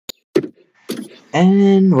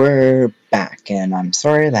And we're back, and I'm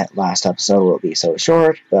sorry that last episode will be so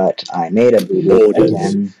short, but I made a boo-boo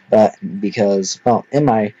again, but because, well, in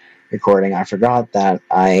my recording I forgot that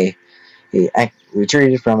I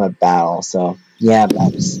retreated from a battle, so yeah,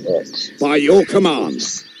 that's it. By your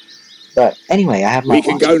commands. But anyway, I have my We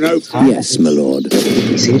can go no further. Yes, my lord.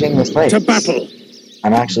 Besieging this place. To battle.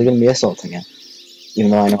 I'm actually going to be assaulting it,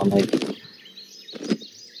 even though I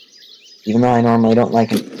normally don't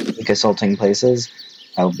like assaulting places.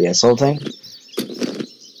 I will be assaulting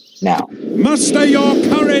now. Muster your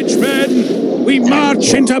courage, men! We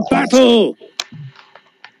march into battle!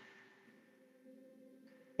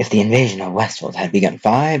 If the invasion of Westfold had begun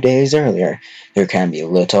 5 days earlier, there can be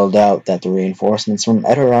little doubt that the reinforcements from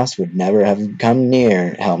Edoras would never have come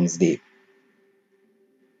near Helm's Deep.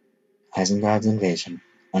 Isengard's invasion.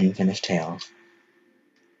 Unfinished tale.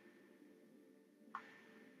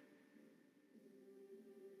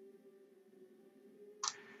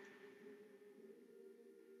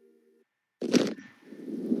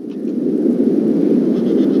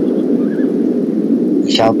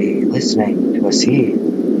 We shall be listening to a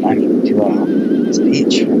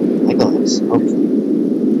speech from Legolas, hopefully.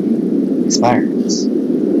 Inspires.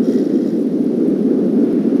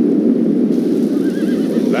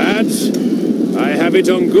 Lads, I have it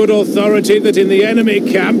on good authority that in the enemy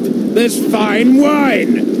camp there's fine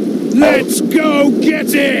wine. Let's go get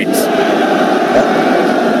it!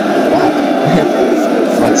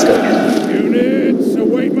 Let's go get it. Units,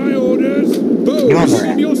 await my orders. You on the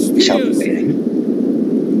Bows, your We shall be spears. waiting.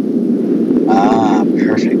 Ah,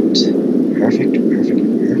 perfect. Perfect.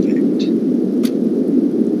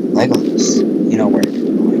 Legolas, you know where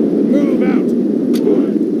you're going. Move out.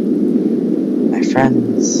 My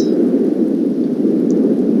friends,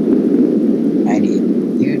 I need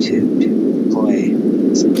you two to deploy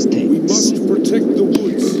some We stakes must protect the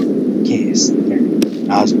woods. in case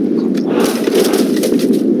Oswald comes up.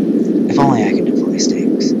 If only I could deploy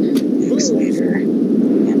stakes. Weeks later,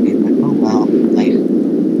 and be like, oh well, like,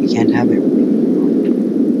 we can't have everything we want.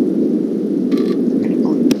 I'm gonna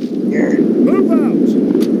go here. Move out.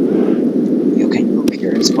 You can go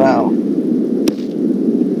here as well.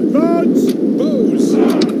 Advance. Bows.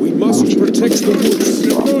 We must protect the woods.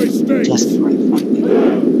 Deploy stakes. Just for the fun of it.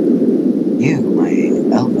 You,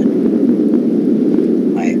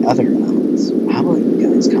 my other elves, how about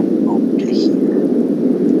you guys come over to here?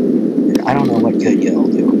 I don't know what good you'll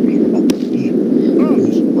do over here, but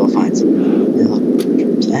we'll find some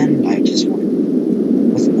villagers, and I just want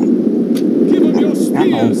with them. Give them your I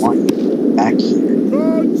spears. want you back here.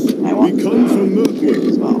 Advance. I want We come from you Mirkwood. here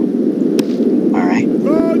as well. Alright,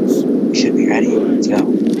 Advance. we should be ready. Let's go.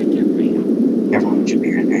 Everyone should be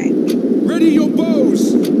in range. Ready your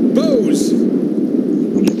bows. Bows.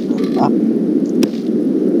 We need to move up.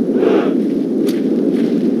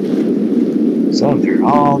 So they're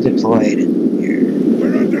all deployed in here.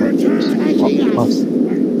 We're under attack. Well, close. There.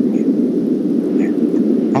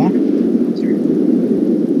 Come on. Closer.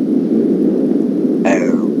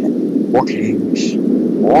 Oh,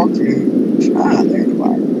 walkings. Ah, there you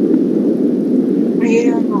are. What are you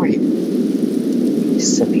doing over here? You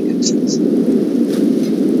silly gooses.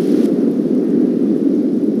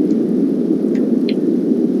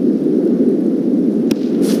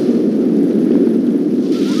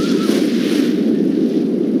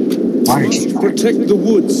 Why aren't you firing? Protect the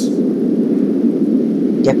woods.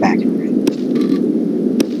 Get back in range.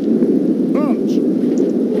 March.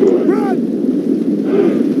 Run.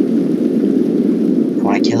 I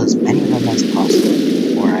want to kill as many of them as possible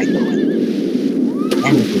before I go in.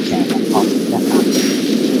 And if we can, I'll possibly that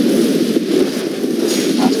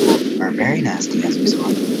Nazgûl are very nasty, as we saw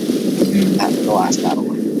at the last battle.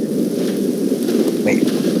 Wait,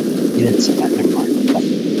 you didn't see that, never mind. But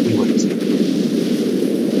you would have seen it.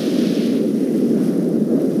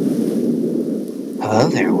 Hello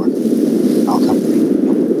there, work. I'll come for you.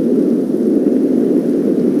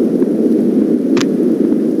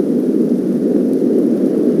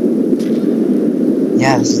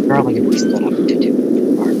 Yeah, this is probably going to be split up into two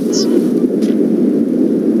different parts. Which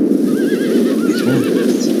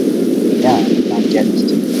means, yeah, not get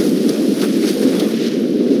to.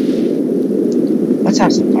 Let's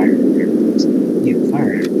have some fire arrows. You,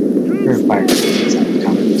 fire. Your fire arrows have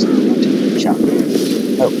come to shout.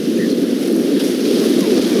 Oh, there's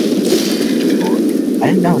I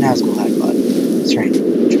didn't know Nazgûl had blood. Strange.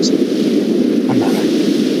 Interesting. I'm not hurt.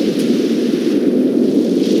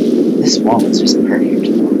 This wall is just perfect,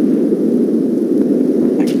 though.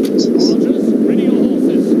 Ready your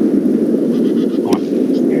horses. One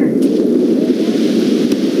here.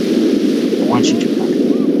 I want you to run.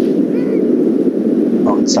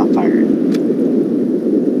 Oh, it's stop firing.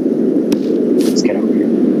 Let's get over here.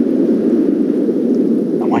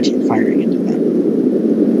 I want you firing into them.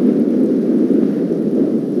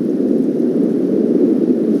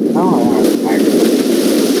 Oh, I want to fire.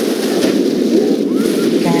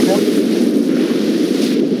 Can I help?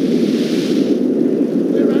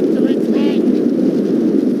 We're under attack.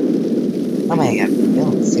 Oh my god,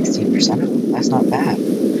 killed 16% of them. That's not bad.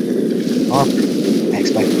 However, I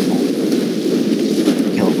expected more.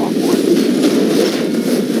 Kill a lot more.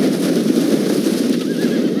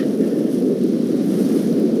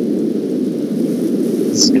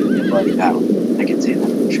 This is going to be a bloody battle. I can say that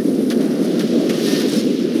for sure.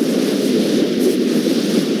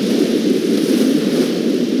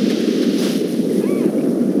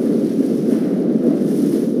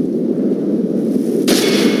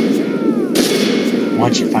 I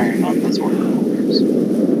want you firing on those order holders.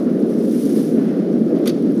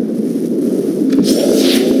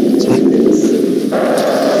 That's what it is.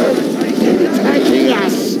 They're attacking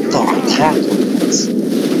us. They're attacking us.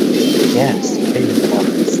 Yes, they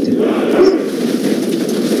let's do this.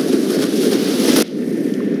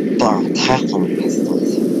 They're attacking us.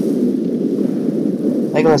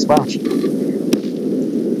 Legolas, why don't you?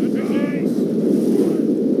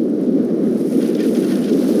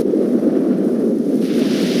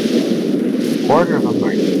 Quarter of them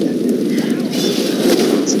are dead.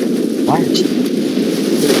 Why aren't you?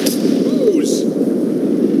 Booze!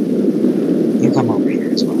 You come over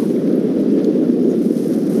here as well.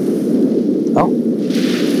 Oh.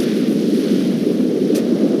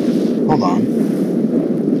 Hold on.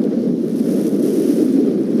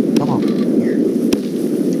 Come over here.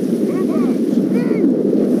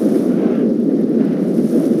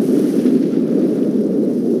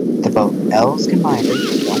 The boat L's can mind it.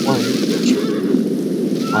 Don't worry.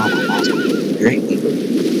 Oh, my last one. Great.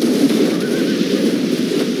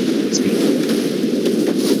 Speed.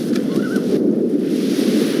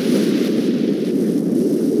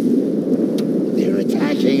 They're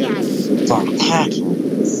attacking us. They're attacking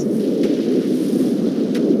us.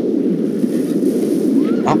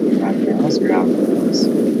 Oh, grab arrows, grab arrows.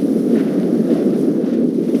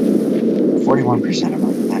 41% of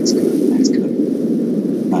them. That's good. That's good.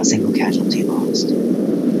 Not a single casualty lost.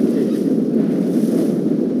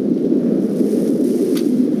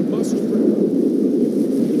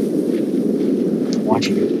 I want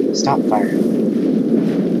you to stop firing.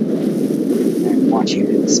 I want you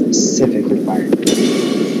to specifically fire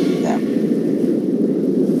them.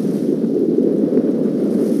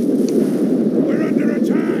 We're under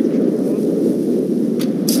attack!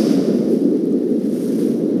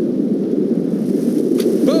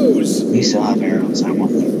 Booze! You still have arrows. I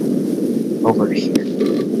want you over here and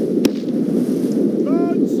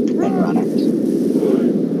run it.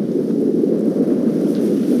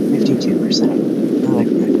 52%. I like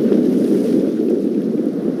that.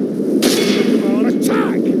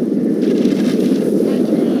 Attack!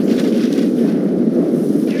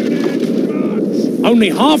 Only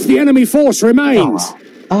half the enemy force Oh, remains! well.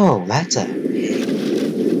 Oh, that's a...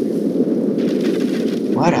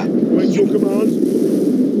 What a... Wait your command.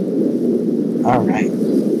 Alright.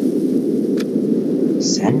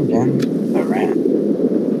 Send in the ram.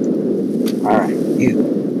 Alright, you.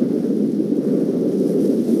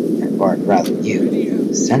 Or rather,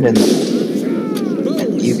 you. Send in the ram.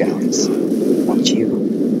 And you guys. Want you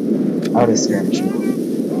out of skirmish mode.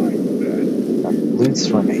 Loot's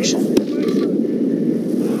formation.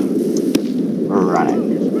 Run it.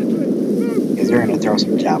 Because you're going to throw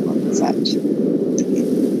some javelins at...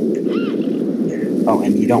 Oh,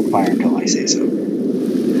 and you don't fire until I say so.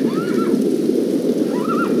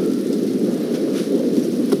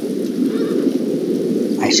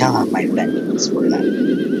 I shall have my vengeance for that.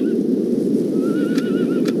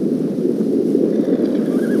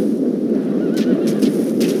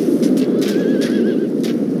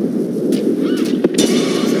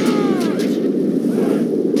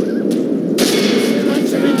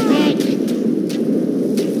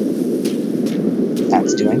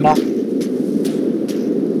 That's doing nothing.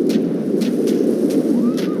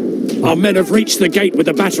 Our men have reached the gate with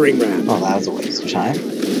the battering ram. Oh, that was a waste of time.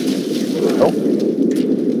 Oh.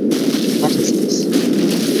 What is this?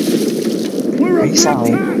 We're Are you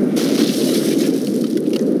selling?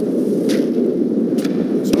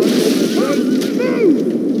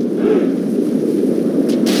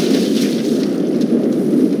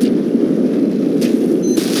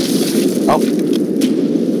 Oh.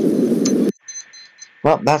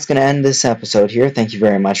 Well, that's going to end this episode here. Thank you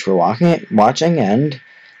very much for watching, and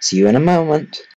see you in a moment.